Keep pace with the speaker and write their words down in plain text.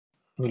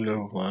Hello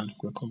everyone,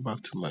 welcome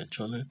back to my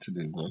channel.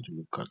 Today we're going to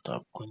look at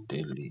TapCoin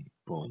daily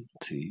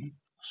bounty.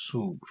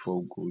 So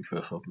before we go, if you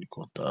ever click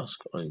on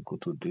task and you go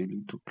to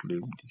daily to claim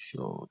this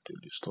your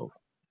daily stuff.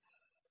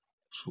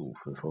 So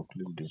if you ever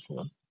claim this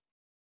one,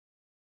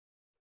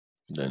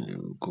 then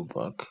you go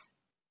back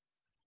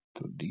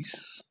to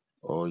this,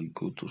 or you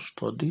go to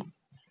study,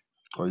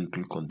 or you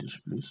click on this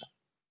place.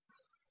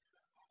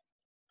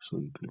 So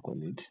you click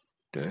on it,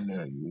 then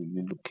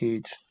you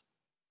locate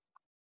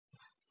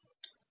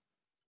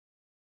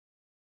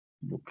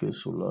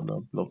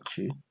Solana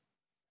blockchain.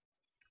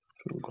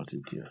 So you got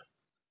it here.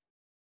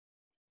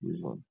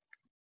 This one.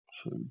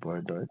 So you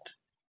buy that.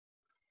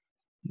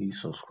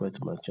 Please subscribe to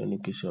my channel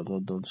in case you have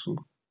not done so,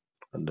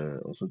 and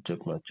also check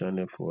my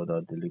channel for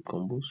other daily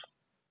combos.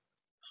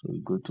 So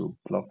you go to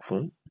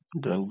platform,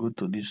 then go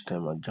to this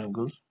time at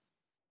jungles,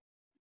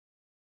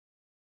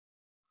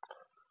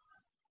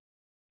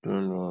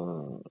 then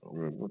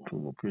we're going to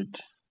locate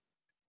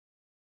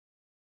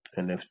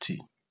NFT.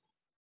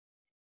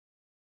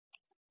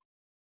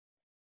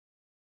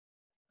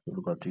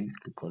 Look at it,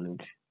 click on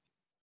it,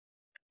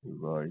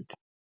 right,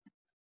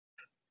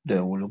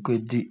 then we'll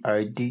locate the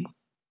ID.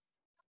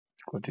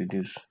 What it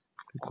is,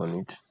 click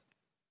on it.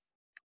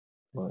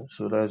 Right,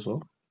 so that's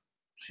all.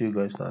 See you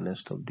guys in our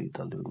next update,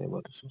 and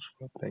remember to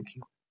subscribe. Thank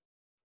you.